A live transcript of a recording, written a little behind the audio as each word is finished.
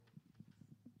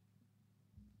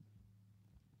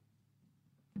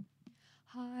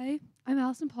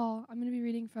Allison Paul. I'm going to be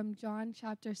reading from John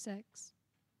chapter 6.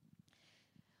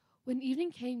 When evening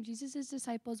came, Jesus'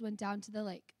 disciples went down to the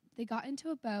lake. They got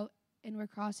into a boat and were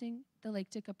crossing the lake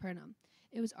to Capernaum.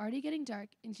 It was already getting dark,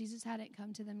 and Jesus hadn't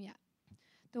come to them yet.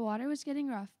 The water was getting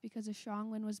rough because a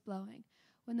strong wind was blowing.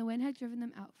 When the wind had driven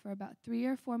them out for about 3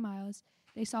 or 4 miles,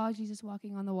 they saw Jesus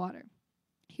walking on the water.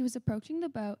 He was approaching the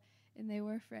boat, and they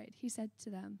were afraid. He said to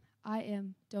them, "I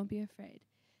am, don't be afraid."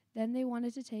 Then they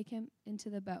wanted to take him into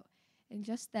the boat, and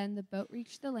just then the boat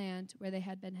reached the land where they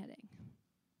had been heading.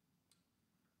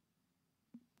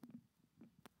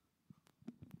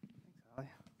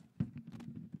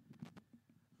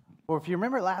 Well, if you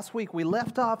remember last week, we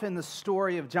left off in the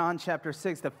story of John chapter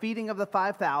 6, the feeding of the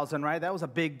 5,000, right? That was a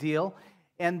big deal.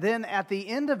 And then at the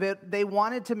end of it, they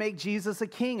wanted to make Jesus a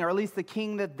king, or at least the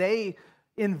king that they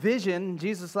envisioned.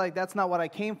 Jesus like, that's not what I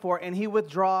came for, and he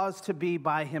withdraws to be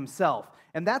by himself.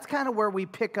 And that's kind of where we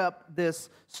pick up this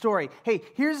story. Hey,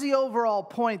 here's the overall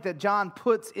point that John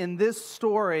puts in this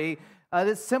story,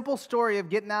 this simple story of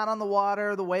getting out on the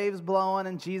water, the waves blowing,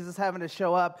 and Jesus having to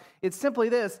show up. It's simply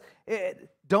this: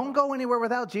 don't go anywhere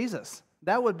without Jesus.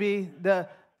 That would be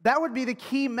the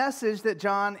key message that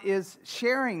John is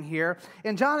sharing here.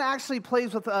 And John actually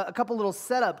plays with a couple little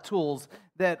setup tools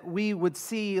that we would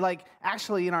see, like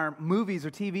actually in our movies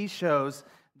or TV shows.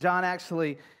 John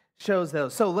actually shows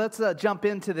those. So let's jump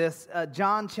into this,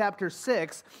 John chapter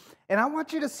 6. And I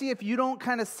want you to see if you don't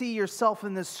kind of see yourself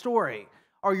in this story,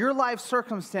 or your life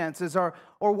circumstances, or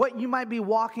what you might be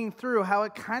walking through, how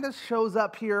it kind of shows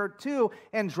up here too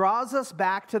and draws us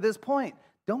back to this point.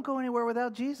 Don't go anywhere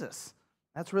without Jesus.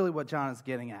 That's really what John is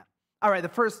getting at. All right, the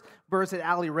first verse that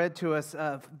Ali read to us,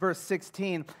 verse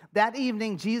 16. That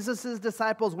evening, Jesus'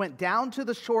 disciples went down to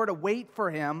the shore to wait for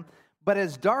him, but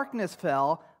as darkness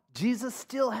fell, Jesus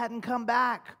still hadn't come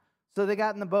back. So they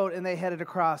got in the boat and they headed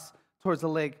across towards the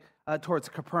lake, towards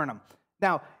Capernaum.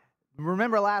 Now,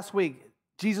 remember last week,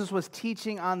 Jesus was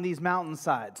teaching on these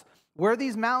mountainsides. Where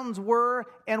these mountains were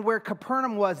and where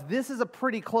Capernaum was, this is a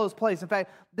pretty close place. In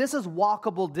fact, this is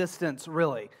walkable distance,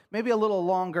 really. Maybe a little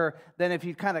longer than if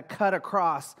you kind of cut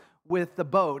across with the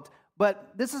boat.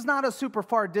 But this is not a super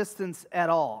far distance at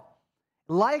all.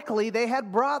 Likely, they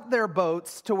had brought their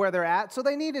boats to where they're at, so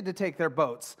they needed to take their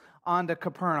boats onto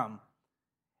Capernaum.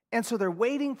 And so they're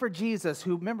waiting for Jesus,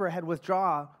 who, remember, had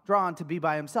withdrawn to be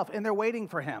by himself. And they're waiting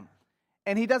for him.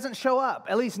 And he doesn't show up,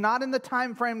 at least not in the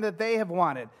time frame that they have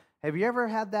wanted. Have you ever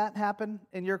had that happen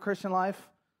in your Christian life?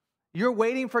 You're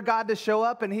waiting for God to show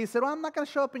up, and he said, well, I'm not going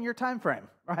to show up in your time frame,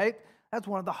 right? That's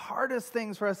one of the hardest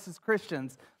things for us as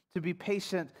Christians, to be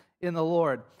patient in the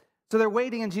Lord. So they're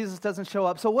waiting, and Jesus doesn't show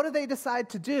up. So what do they decide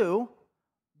to do?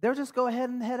 They'll just go ahead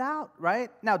and head out,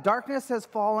 right? Now, darkness has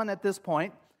fallen at this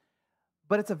point,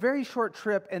 but it's a very short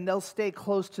trip, and they'll stay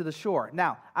close to the shore.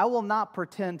 Now, I will not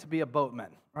pretend to be a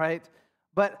boatman, right?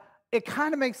 But it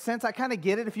kind of makes sense. I kind of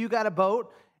get it. If you got a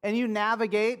boat and you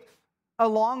navigate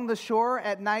along the shore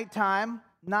at nighttime,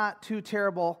 not too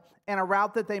terrible, and a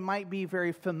route that they might be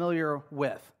very familiar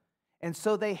with. And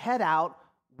so they head out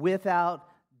without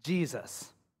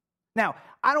Jesus. Now,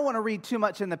 I don't want to read too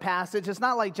much in the passage. It's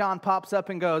not like John pops up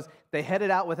and goes, they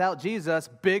headed out without Jesus,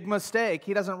 big mistake.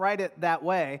 He doesn't write it that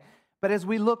way. But as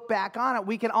we look back on it,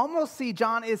 we can almost see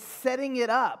John is setting it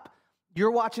up.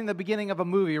 You're watching the beginning of a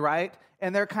movie, right?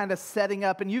 And they're kind of setting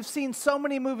up. And you've seen so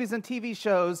many movies and TV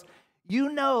shows,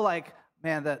 you know, like,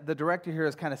 man, the director here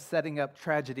is kind of setting up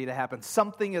tragedy to happen.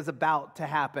 Something is about to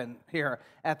happen here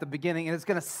at the beginning, and it's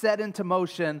going to set into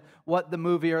motion what the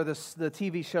movie or the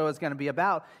TV show is going to be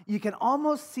about. You can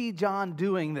almost see John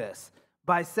doing this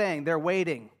by saying they're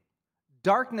waiting.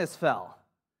 Darkness fell.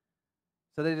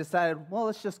 So they decided, well,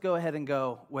 let's just go ahead and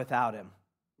go without him.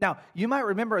 Now, you might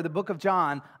remember the book of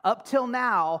John, up till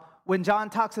now, when John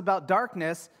talks about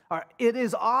darkness, it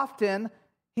is often,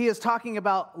 he is talking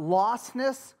about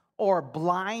lostness or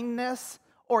blindness,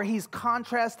 or he's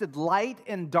contrasted light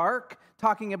and dark,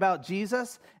 talking about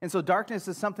Jesus. And so darkness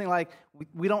is something like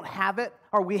we don't have it,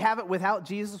 or we have it without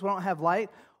Jesus, we don't have light,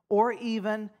 or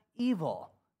even evil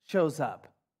shows up.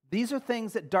 These are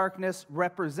things that darkness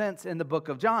represents in the book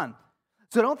of John.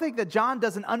 So don't think that John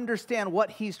doesn't understand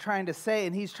what he's trying to say,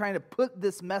 and he's trying to put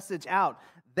this message out.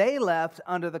 They left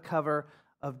under the cover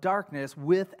of darkness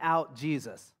without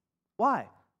Jesus. Why?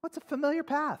 What's a familiar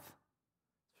path?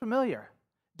 Familiar.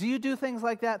 Do you do things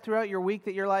like that throughout your week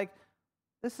that you're like,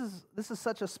 this is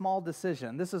such a small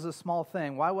decision. This is a small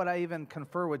thing. Why would I even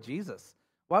confer with Jesus?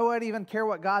 Why would I even care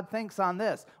what God thinks on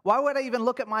this? Why would I even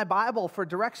look at my Bible for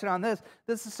direction on this?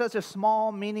 This is such a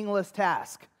small, meaningless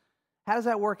task. How does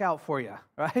that work out for you,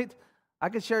 right? I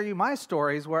could share you my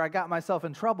stories where I got myself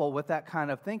in trouble with that kind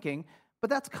of thinking, But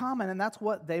that's common, and that's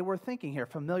what they were thinking here,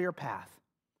 familiar path.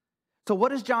 So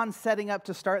what is John setting up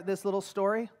to start this little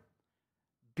story?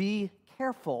 Be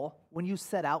careful when you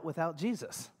set out without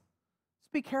Jesus.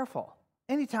 Just be careful.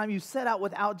 Anytime you set out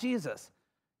without Jesus.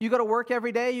 You go to work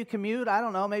every day, you commute, I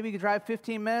don't know, maybe you drive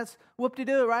 15 minutes,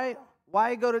 whoop-de-doo, right?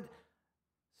 Why go to...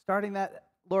 Starting that,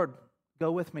 Lord,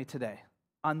 go with me today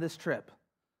on this trip.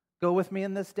 Go with me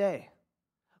in this day.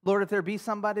 Lord, if there be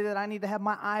somebody that I need to have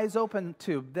my eyes open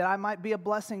to, that I might be a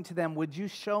blessing to them, would you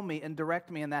show me and direct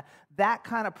me in that? That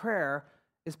kind of prayer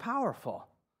is powerful.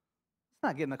 It's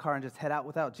not get in the car and just head out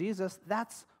without Jesus.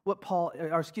 That's what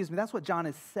that's what John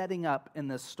is setting up in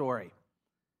this story.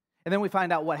 And then we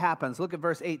find out what happens. Look at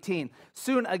verse 18.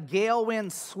 Soon a gale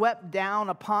wind swept down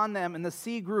upon them, and the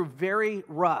sea grew very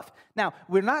rough. Now,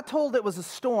 we're not told it was a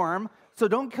storm, so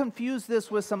don't confuse this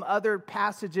with some other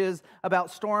passages about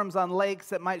storms on lakes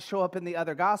that might show up in the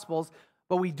other Gospels.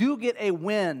 But we do get a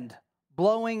wind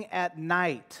blowing at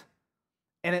night.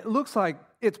 And it looks like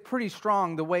it's pretty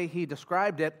strong the way he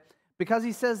described it, because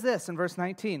he says this in verse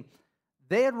 19.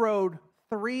 They had rowed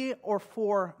 3 or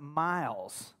 4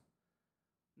 miles.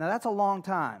 Now, that's a long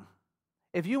time.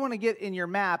 If you want to get in your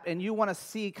map and you want to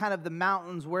see kind of the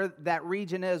mountains where that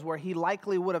region is, where he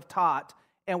likely would have taught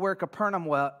and where Capernaum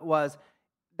was,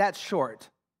 that's short.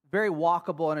 Very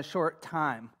walkable in a short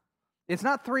time. It's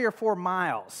not 3 or 4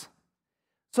 miles.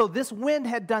 So this wind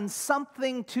had done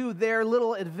something to their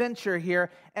little adventure here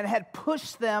and had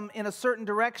pushed them in a certain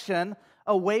direction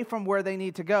away from where they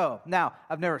need to go. Now,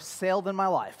 I've never sailed in my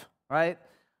life, right?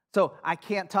 So I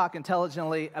can't talk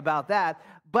intelligently about that.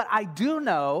 But I do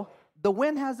know the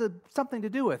wind has something to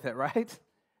do with it, right?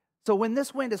 So when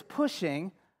this wind is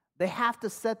pushing, they have to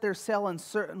set their sail in a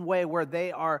certain way where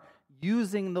they are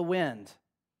using the wind.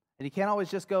 And you can't always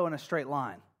just go in a straight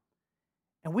line.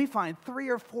 And we find 3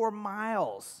 or 4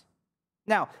 miles.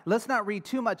 Now, let's not read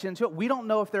too much into it. We don't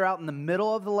know if they're out in the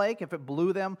middle of the lake, if it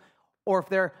blew them, or if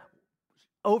they're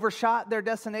overshot their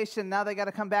destination, now they got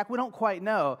to come back. We don't quite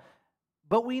know.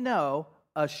 But we know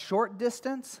a short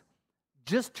distance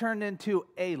just turned into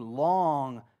a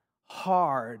long,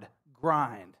 hard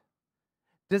grind.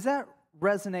 Does that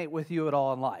resonate with you at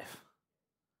all in life?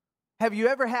 Have you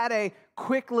ever had a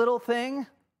quick little thing?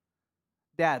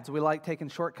 Dads, we like taking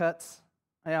shortcuts.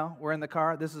 You know, we're in the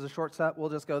car. This is a shortcut. We'll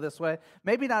just go this way.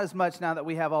 Maybe not as much now that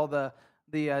we have all the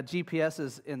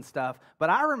GPSs and stuff.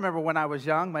 But I remember when I was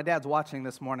young, my dad's watching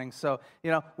this morning, so,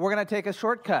 we're going to take a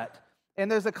shortcut. And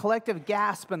there's a collective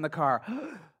gasp in the car,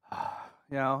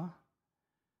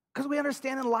 because we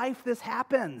understand in life this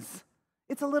happens.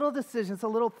 It's a little decision, it's a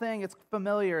little thing, it's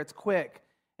familiar, it's quick.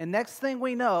 And next thing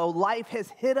we know, life has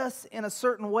hit us in a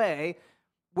certain way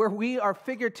where we are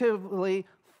figuratively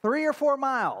 3 or 4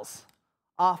 miles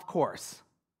off course.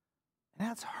 And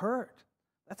that's hurt.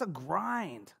 That's a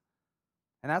grind.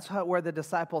 And that's where the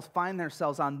disciples find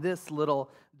themselves on this little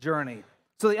journey.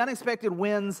 So the unexpected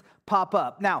winds pop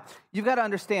up. Now, you've got to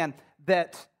understand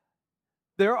that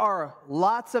there are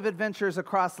lots of adventures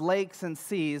across lakes and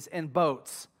seas in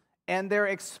boats, and their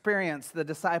experience, the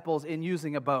disciples, in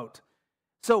using a boat.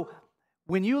 So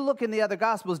when you look in the other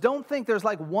Gospels, don't think there's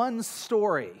like one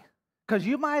story, because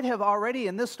you might have already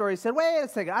in this story said, wait a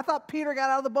second, I thought Peter got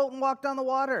out of the boat and walked on the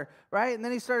water, right? And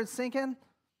then he started sinking.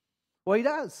 Well, he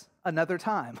does another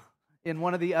time in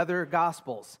one of the other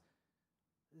Gospels.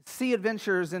 Sea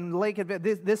adventures and lake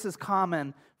adventures, this is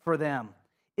common for them.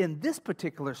 In this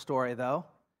particular story, though,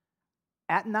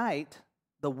 at night,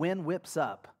 the wind whips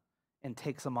up and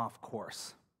takes them off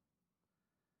course.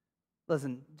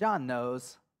 Listen, John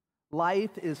knows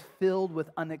life is filled with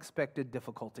unexpected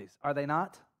difficulties, are they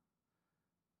not?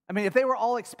 I mean, if they were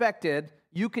all expected,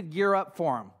 you could gear up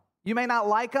for them. You may not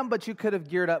like them, but you could have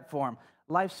geared up for them.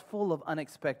 Life's full of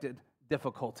unexpected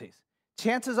difficulties.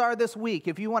 Chances are this week,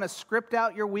 if you want to script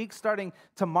out your week starting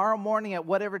tomorrow morning at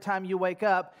whatever time you wake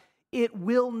up, it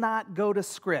will not go to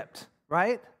script,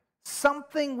 right?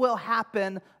 Something will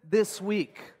happen this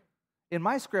week. In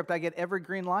my script, I get every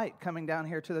green light coming down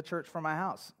here to the church from my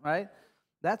house, right?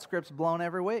 That script's blown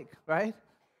every week, right?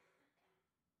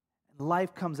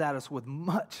 Life comes at us with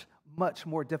much, much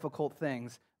more difficult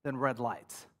things than red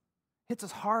lights. Hits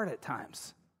us hard at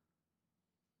times.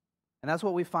 And that's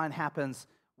what we find happens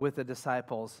with the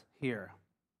disciples here.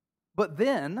 But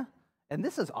then, and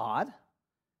this is odd,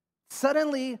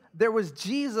 suddenly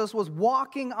Jesus was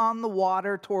walking on the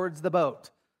water towards the boat.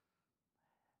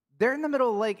 They're in the middle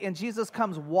of the lake and Jesus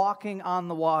comes walking on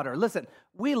the water. Listen,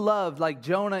 we love like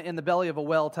Jonah in the belly of a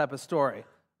whale type of story.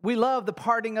 We love the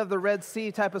parting of the Red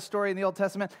Sea type of story in the Old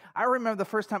Testament. I remember the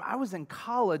first time I was in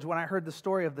college when I heard the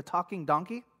story of the talking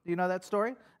donkey. Do you know that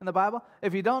story in the Bible?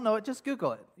 If you don't know it, just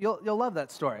Google it. You'll love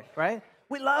that story, right?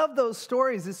 We love those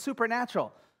stories. It's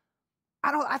supernatural.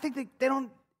 I think they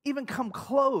don't even come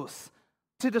close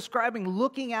to describing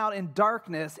looking out in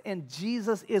darkness and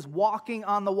Jesus is walking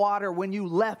on the water when you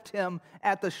left him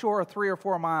at the shore 3 or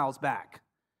 4 miles back.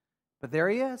 But there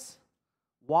he is,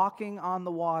 walking on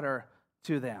the water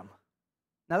to them.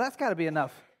 Now that's got to be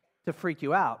enough to freak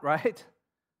you out, right?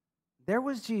 There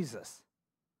was Jesus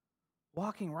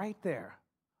walking right there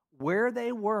where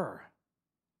they were.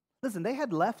 Listen, they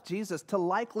had left Jesus to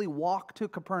likely walk to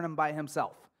Capernaum by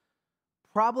himself.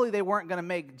 Probably they weren't going to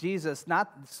make Jesus,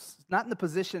 not in the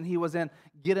position he was in,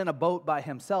 get in a boat by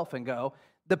himself and go.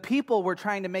 The people were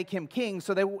trying to make him king,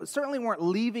 so they certainly weren't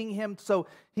leaving him so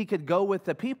he could go with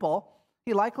the people.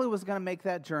 He likely was going to make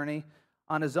that journey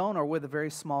on his own or with a very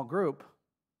small group.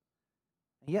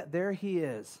 And yet there he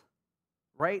is,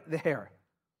 right there.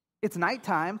 It's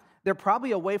nighttime. They're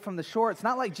probably away from the shore. It's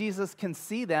not like Jesus can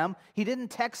see them. He didn't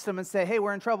text them and say, hey,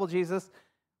 we're in trouble, Jesus.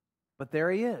 But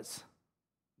there he is.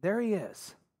 There he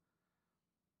is,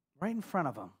 right in front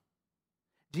of them.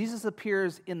 Jesus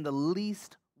appears in the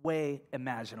least way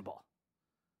imaginable.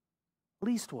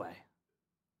 Least way.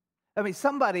 I mean,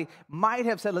 somebody might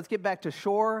have said, let's get back to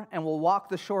shore and we'll walk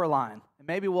the shoreline. And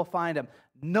maybe we'll find him.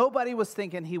 Nobody was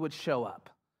thinking he would show up.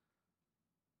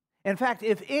 In fact,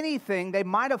 if anything, they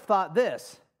might have thought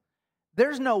this.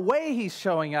 There's no way he's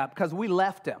showing up because we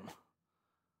left him.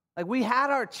 Like we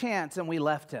had our chance and we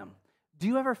left him. Do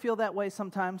you ever feel that way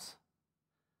sometimes?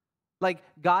 Like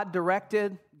God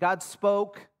directed, God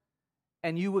spoke,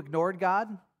 and you ignored God?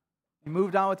 You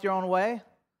moved on with your own way?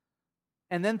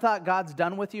 And then thought God's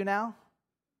done with you now?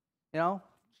 You know,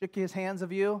 shook his hands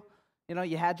of you? You know,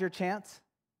 you had your chance?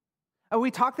 And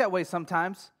we talk that way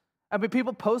sometimes. I mean,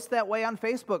 people post that way on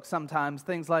Facebook sometimes.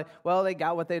 Things like, well, they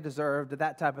got what they deserved,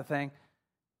 that type of thing.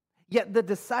 Yet the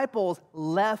disciples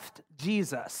left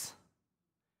Jesus.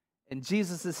 And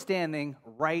Jesus is standing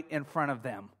right in front of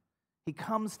them. He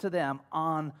comes to them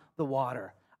on the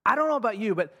water. I don't know about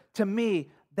you, but to me,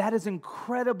 that is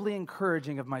incredibly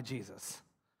encouraging of my Jesus.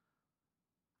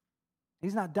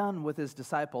 He's not done with his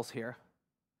disciples here.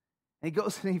 And he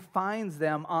goes and he finds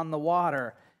them on the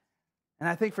water. And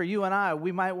I think for you and I,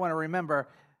 we might want to remember,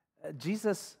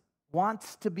 Jesus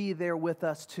wants to be there with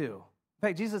us too. In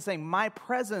fact, Jesus is saying, my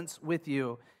presence with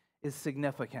you is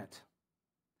significant.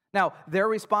 Now, their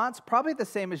response, probably the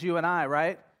same as you and I,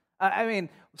 right? I mean,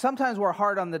 sometimes we're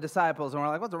hard on the disciples and we're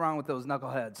like, what's wrong with those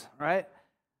knuckleheads, right?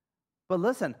 But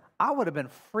listen, I would have been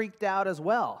freaked out as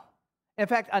well. In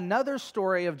fact, another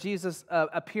story of Jesus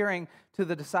appearing to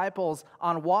the disciples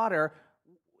on water,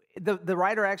 the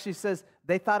writer actually says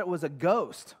they thought it was a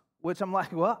ghost, which I'm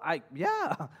like, well,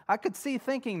 I could see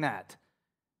thinking that.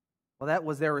 Well, that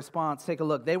was their response. Take a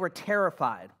look. They were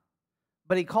terrified.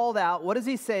 But he called out, what does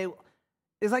he say?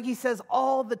 It's like he says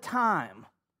all the time,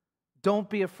 don't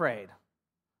be afraid.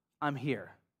 I'm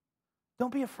here.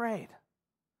 Don't be afraid.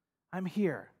 I'm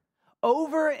here.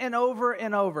 Over and over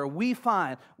and over, we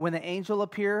find when the angel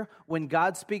appears, when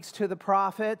God speaks to the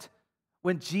prophet,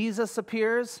 when Jesus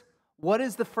appears, what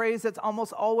is the phrase that's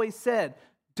almost always said?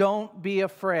 Don't be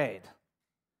afraid.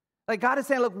 Like God is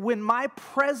saying, look, when my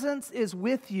presence is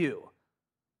with you,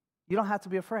 you don't have to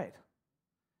be afraid.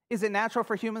 Is it natural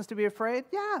for humans to be afraid?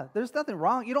 Yeah, there's nothing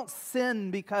wrong. You don't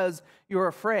sin because you're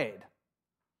afraid.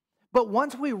 But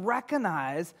once we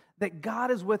recognize that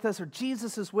God is with us or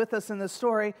Jesus is with us in this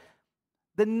story,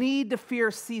 the need to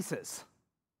fear ceases.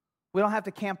 We don't have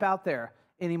to camp out there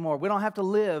anymore. We don't have to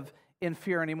live in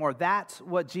fear anymore. That's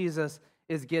what Jesus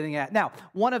is getting at. Now,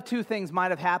 one of two things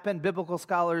might have happened. Biblical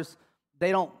scholars,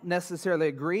 they don't necessarily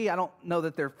agree. I don't know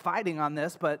that they're fighting on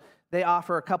this, but they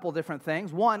offer a couple different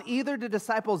things. One, either the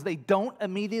disciples, they don't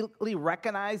immediately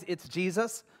recognize it's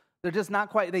Jesus. They're just not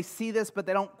quite, they see this, but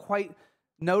they don't quite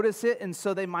notice it. And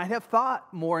so they might have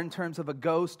thought more in terms of a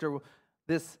ghost or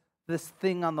this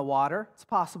thing on the water. It's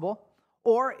possible.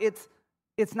 Or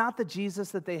it's not the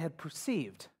Jesus that they had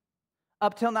perceived.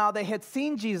 Up till now, they had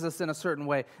seen Jesus in a certain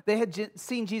way. They had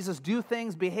seen Jesus do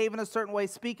things, behave in a certain way,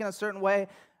 speak in a certain way.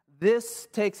 This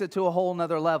takes it to a whole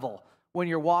nother level when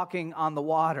you're walking on the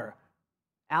water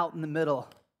out in the middle.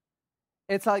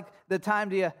 It's like the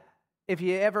time if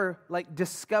you ever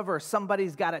discover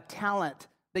somebody's got a talent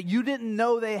that you didn't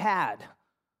know they had.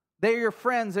 They're your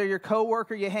friends, they're your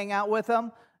coworker, you hang out with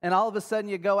them, and all of a sudden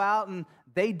you go out and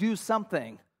they do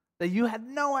something that you had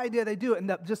no idea they do,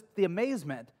 and just the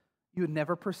amazement, you had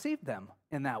never perceived them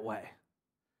in that way.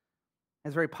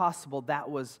 It's very possible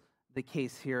that was the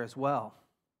case here as well.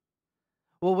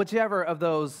 Well, whichever of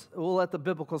those, we'll let the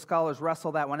biblical scholars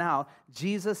wrestle that one out.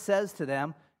 Jesus says to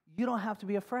them, you don't have to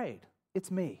be afraid. It's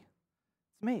me.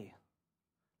 It's me.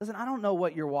 Listen, I don't know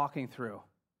what you're walking through.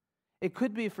 It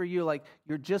could be for you like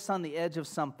you're just on the edge of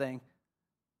something,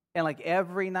 and like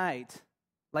every night,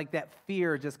 like that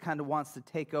fear just kind of wants to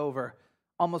take over,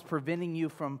 almost preventing you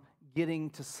from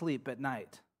getting to sleep at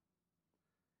night.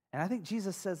 And I think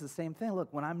Jesus says the same thing. Look,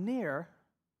 when I'm near,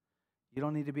 you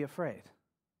don't need to be afraid.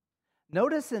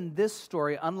 Notice in this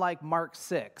story, unlike Mark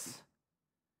 6,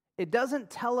 it doesn't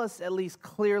tell us at least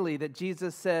clearly that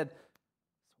Jesus said,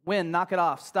 wind, knock it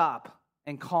off, stop,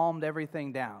 and calmed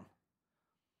everything down.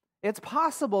 It's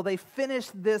possible they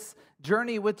finished this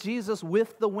journey with Jesus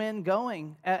with the wind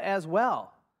going as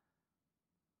well.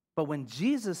 But when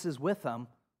Jesus is with them,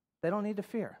 they don't need to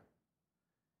fear.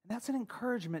 And that's an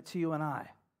encouragement to you and I.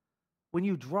 When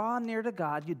you draw near to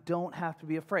God, you don't have to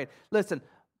be afraid. Listen,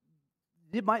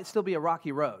 it might still be a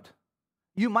rocky road.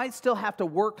 You might still have to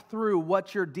work through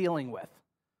what you're dealing with.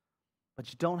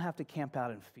 But you don't have to camp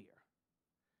out in fear.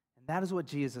 And that is what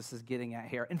Jesus is getting at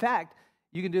here. In fact,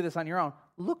 you can do this on your own.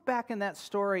 Look back in that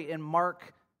story in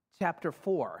Mark chapter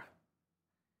 4.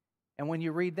 And when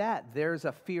you read that, there's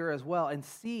a fear as well. And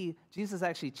see, Jesus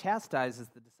actually chastises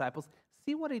the disciples.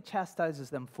 See what he chastises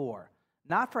them for.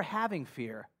 Not for having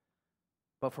fear,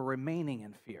 but for remaining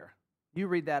in fear. You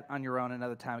read that on your own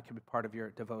another time. It can be part of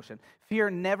your devotion. Fear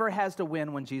never has to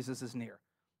win when Jesus is near.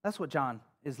 That's what John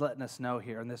is letting us know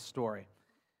here in this story.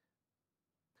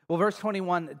 Well, verse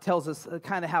 21 tells us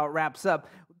kind of how it wraps up.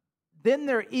 Then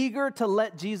they're eager to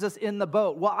let Jesus in the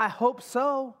boat. Well, I hope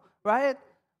so, right?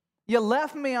 You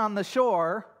left me on the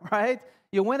shore, right?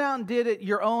 You went out and did it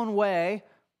your own way.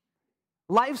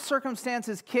 Life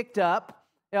circumstances kicked up.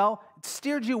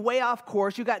 Steered you way off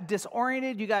course. You got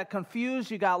disoriented, you got confused,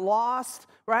 you got lost,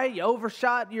 right? You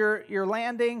overshot your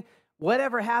landing,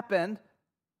 whatever happened.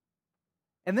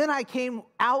 And then I came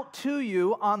out to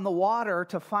you on the water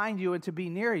to find you and to be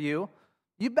near you.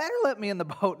 You better let me in the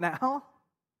boat now.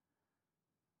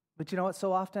 But you know what?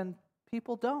 So often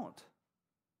people don't.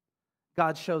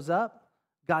 God shows up.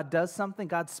 God does something.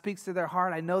 God speaks to their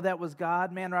heart. I know that was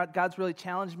God. Man, God's really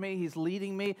challenged me. He's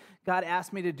leading me. God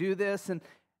asked me to do this. And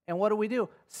what do?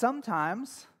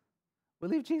 Sometimes we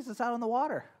leave Jesus out on the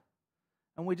water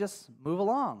and we just move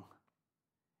along.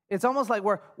 It's almost like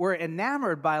we're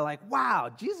enamored by like, wow,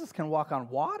 Jesus can walk on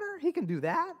water? He can do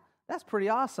that? That's pretty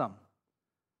awesome.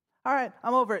 All right,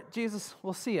 I'm over it. Jesus,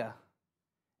 we'll see you.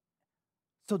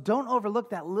 So don't overlook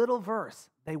that little verse.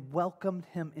 They welcomed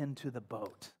him into the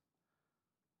boat.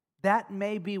 That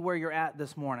may be where you're at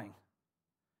this morning.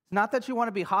 It's not that you want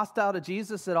to be hostile to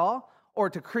Jesus at all, or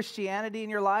to Christianity in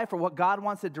your life, or what God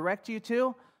wants to direct you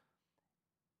to.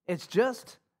 It's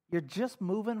just, you're just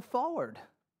moving forward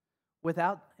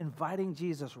without inviting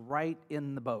Jesus right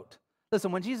in the boat.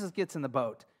 Listen, when Jesus gets in the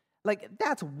boat, like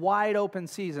that's wide open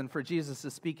season for Jesus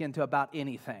to speak into about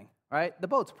anything, right? The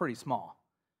boat's pretty small.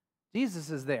 Jesus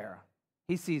is there.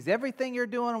 He sees everything you're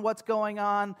doing and what's going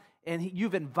on, and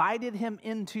you've invited him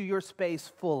into your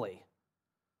space fully.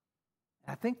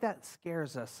 I think that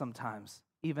scares us sometimes,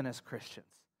 even as Christians.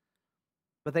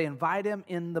 But they invite him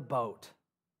in the boat.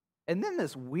 And then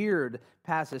this weird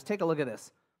passage, take a look at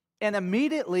this. And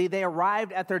immediately they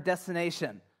arrived at their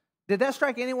destination. Did that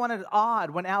strike anyone as odd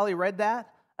when Allie read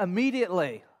that?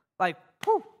 Immediately, like,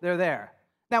 poof, they're there.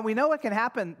 Now, we know it can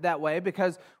happen that way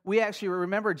because we actually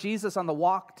remember Jesus on the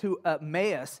walk to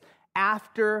Emmaus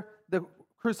after the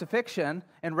crucifixion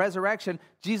and resurrection.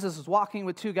 Jesus was walking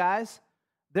with two guys.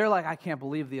 They're like, I can't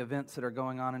believe the events that are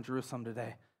going on in Jerusalem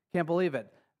today. Can't believe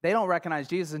it. They don't recognize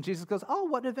Jesus, and Jesus goes, oh,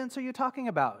 what events are you talking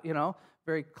about?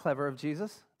 Very clever of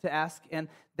Jesus to ask. And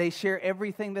they share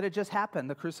everything that had just happened,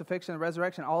 the crucifixion, the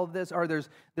resurrection, all of this, or there's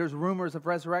rumors of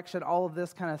resurrection, all of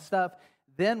this kind of stuff.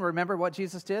 Then remember what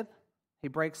Jesus did? He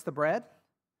breaks the bread.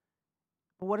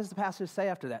 But what does the passage say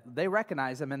after that? They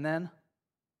recognize him, and then,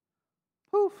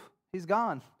 poof, he's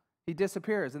gone. He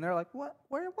disappears. And they're like, what?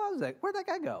 Where was it? Where'd that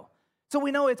guy go? So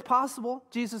we know it's possible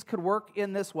Jesus could work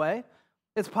in this way.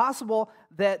 It's possible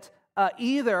that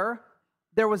either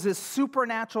there was this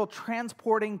supernatural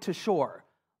transporting to shore,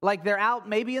 like they're out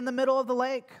maybe in the middle of the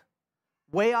lake,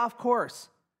 way off course,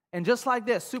 and just like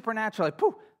this, supernaturally,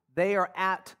 poof, they are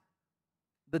at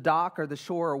the dock or the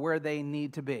shore or where they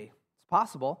need to be. It's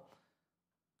possible.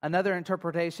 Another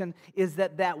interpretation is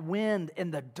that wind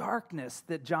and the darkness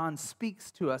that John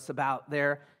speaks to us about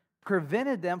there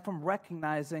prevented them from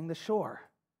recognizing the shore.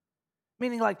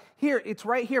 Meaning like, here, it's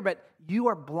right here, but you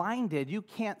are blinded. You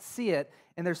can't see it.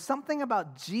 And there's something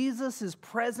about Jesus'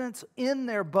 presence in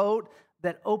their boat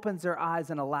that opens their eyes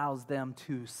and allows them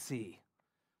to see.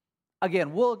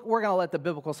 Again, we're going to let the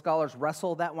biblical scholars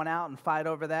wrestle that one out and fight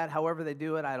over that. However they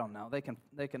do it, I don't know. They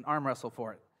can arm wrestle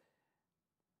for it.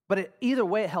 But either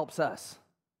way, it helps us.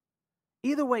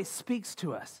 Either way speaks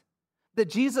to us. That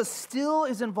Jesus still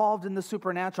is involved in the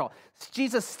supernatural.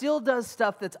 Jesus still does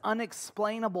stuff that's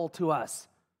unexplainable to us.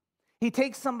 He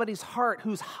takes somebody's heart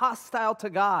who's hostile to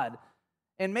God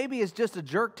and maybe is just a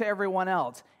jerk to everyone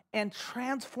else and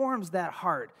transforms that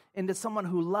heart into someone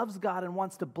who loves God and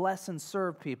wants to bless and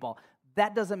serve people.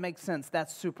 That doesn't make sense.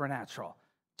 That's supernatural.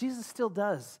 Jesus still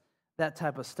does that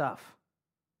type of stuff.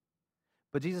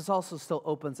 But Jesus also still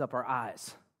opens up our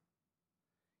eyes.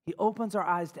 He opens our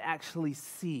eyes to actually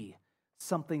see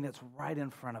something that's right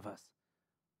in front of us.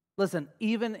 Listen,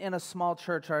 even in a small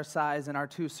church our size and our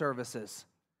 2 services,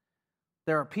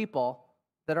 there are people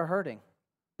that are hurting.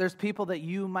 There's people that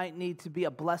you might need to be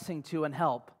a blessing to and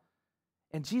help.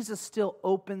 And Jesus still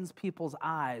opens people's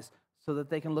eyes so that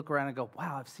they can look around and go,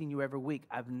 wow, I've seen you every week.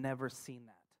 I've never seen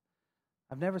that.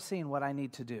 I've never seen what I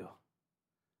need to do.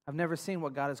 I've never seen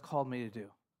what God has called me to do.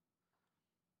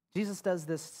 Jesus does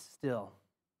this still.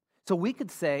 So we could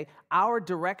say our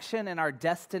direction and our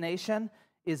destination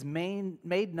is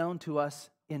made known to us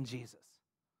in Jesus.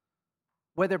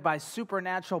 Whether by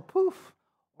supernatural poof,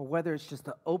 or whether it's just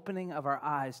the opening of our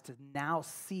eyes to now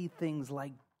see things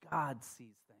like God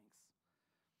sees things.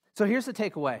 So here's the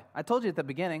takeaway. I told you at the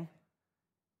beginning,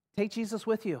 take Jesus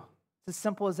with you. It's as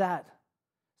simple as that.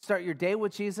 Start your day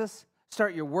with Jesus.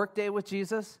 Start your work day with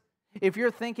Jesus. If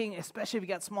you're thinking, especially if you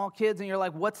got small kids and you're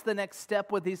like, what's the next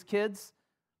step with these kids?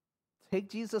 Take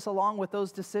Jesus along with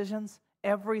those decisions.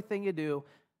 Everything you do,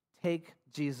 take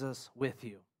Jesus with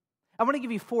you. I want to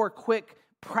give you 4 quick,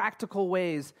 practical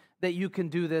ways that you can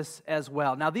do this as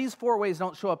well. Now, these 4 ways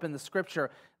don't show up in the scripture.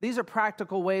 These are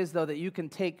practical ways, though, that you can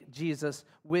take Jesus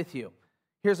with you.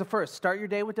 Here's the first. Start your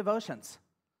day with devotions.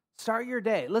 Start your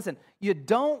day. Listen, you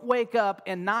don't wake up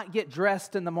and not get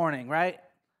dressed in the morning, right?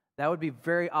 That would be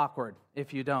very awkward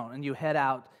if you don't, and you head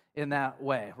out in that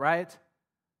way, right?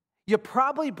 You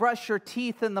probably brush your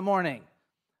teeth in the morning.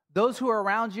 Those who are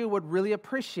around you would really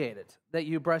appreciate it that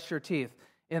you brush your teeth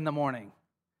in the morning.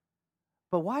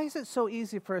 But why is it so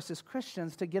easy for us as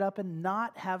Christians to get up and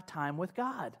not have time with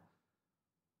God?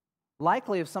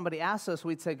 Likely, if somebody asked us,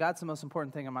 we'd say, God's the most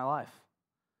important thing in my life.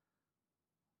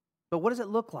 But what does it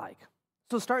look like?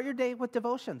 So start your day with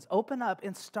devotions. Open up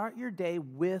and start your day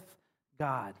with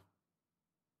God.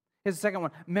 Here's the second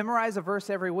one. Memorize a verse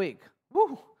every week.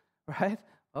 Woo, right?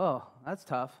 Oh, that's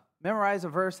tough. Memorize a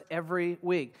verse every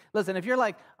week. Listen, if you're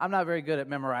like, I'm not very good at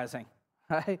memorizing,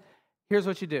 right? Here's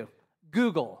what you do.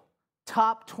 Google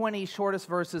top 20 shortest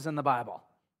verses in the Bible,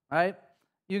 right?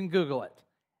 You can Google it,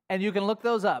 and you can look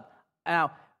those up.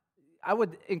 Now, I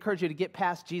would encourage you to get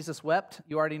past Jesus wept.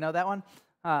 You already know that one.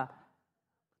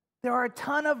 There are a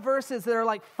ton of verses that are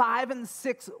like 5 and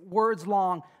 6 words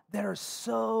long that are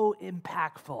so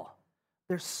impactful.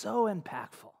 They're so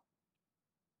impactful.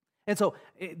 And so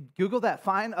Google that,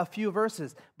 find a few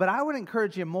verses. But I would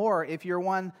encourage you more, if you're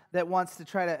one that wants to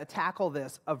try to tackle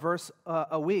this, a verse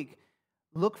a week,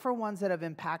 look for ones that have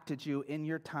impacted you in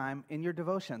your time, in your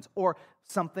devotions, or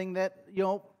something that,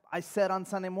 I said on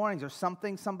Sunday mornings, or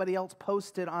something somebody else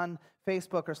posted on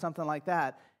Facebook or something like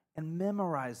that, and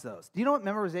memorize those. Do you know what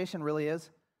memorization really is?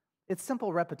 It's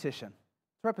simple repetition.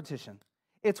 It's repetition.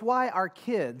 It's why our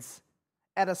kids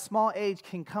at a small age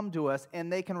can come to us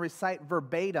and they can recite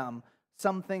verbatim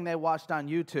something they watched on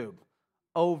YouTube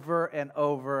over and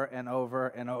over and over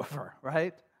and over,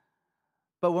 right?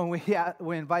 But when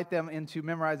we invite them into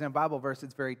memorizing a Bible verse,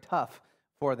 it's very tough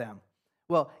for them.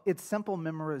 Well, it's simple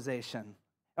memorization,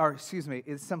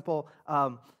 it's simple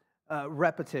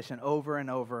repetition over and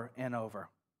over and over.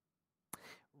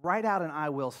 Write out an I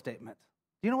will statement.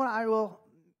 Do you know what I will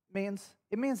means?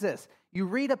 It means this. You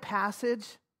read a passage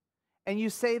and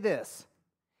you say this: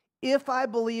 if I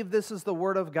believe this is the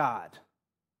word of God,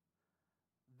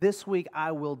 this week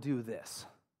I will do this.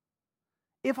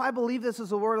 If I believe this is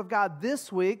the word of God,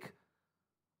 this week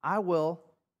I will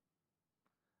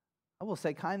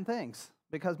say kind things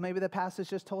because maybe the passage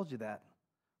just told you that.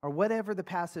 Or whatever the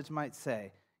passage might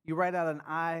say. You write out an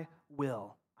I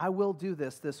will. I will do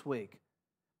this week.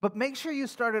 But make sure you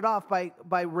start it off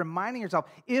by reminding yourself,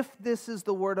 if this is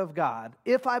the word of God,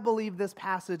 if I believe this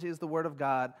passage is the word of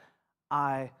God,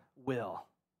 I will.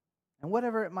 And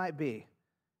whatever it might be.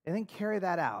 And then carry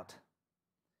that out.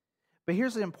 But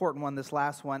here's the important one, this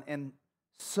last one, and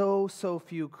so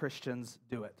few Christians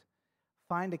do it.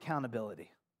 Find accountability.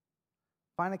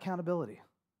 Find accountability.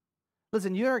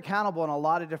 Listen, you're accountable in a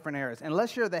lot of different areas.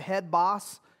 Unless you're the head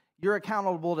boss, you're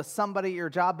accountable to somebody at your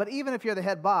job. But even if you're the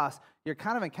head boss, you're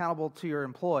kind of accountable to your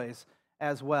employees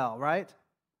as well, right?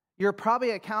 You're probably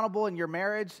accountable in your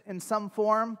marriage in some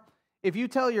form. If you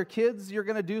tell your kids you're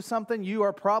going to do something, you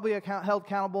are probably held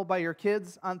accountable by your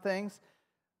kids on things.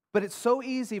 But it's so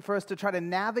easy for us to try to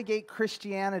navigate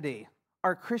Christianity,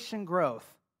 our Christian growth,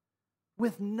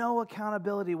 with no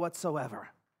accountability whatsoever.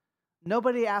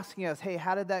 Nobody asking us, hey,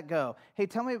 how did that go? Hey,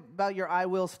 tell me about your I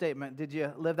will statement. Did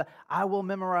you live that? I will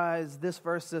memorize this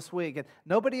verse this week. And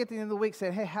nobody at the end of the week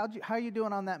said, hey, how are you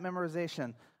doing on that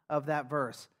memorization of that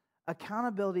verse?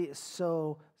 Accountability is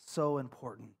so, so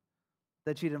important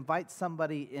that you'd invite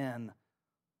somebody in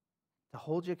to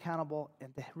hold you accountable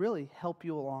and to really help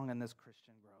you along in this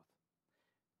Christian growth.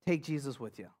 Take Jesus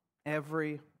with you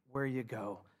everywhere you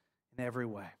go, in every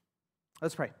way.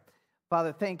 Let's pray.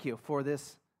 Father, thank you for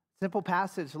this simple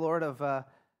passage, Lord, of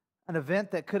an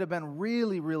event that could have been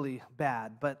really, really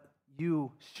bad, but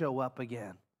you show up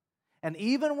again. And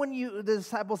even when the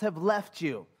disciples have left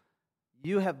you,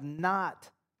 you have not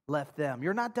left them.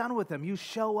 You're not done with them. You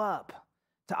show up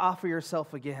to offer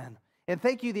yourself again. And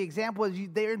thank you, the example is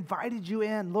they invited you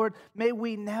in. Lord, may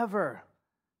we never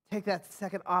take that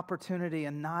second opportunity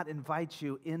and not invite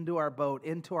you into our boat,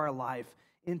 into our life,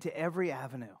 into every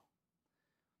avenue.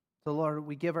 So, Lord,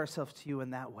 we give ourselves to you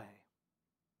in that way.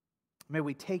 May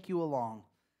we take you along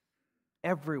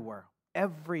everywhere,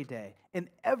 every day, in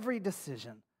every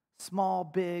decision, small,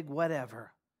 big,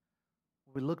 whatever.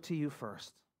 We look to you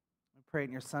first. We pray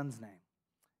in your Son's name.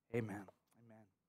 Amen.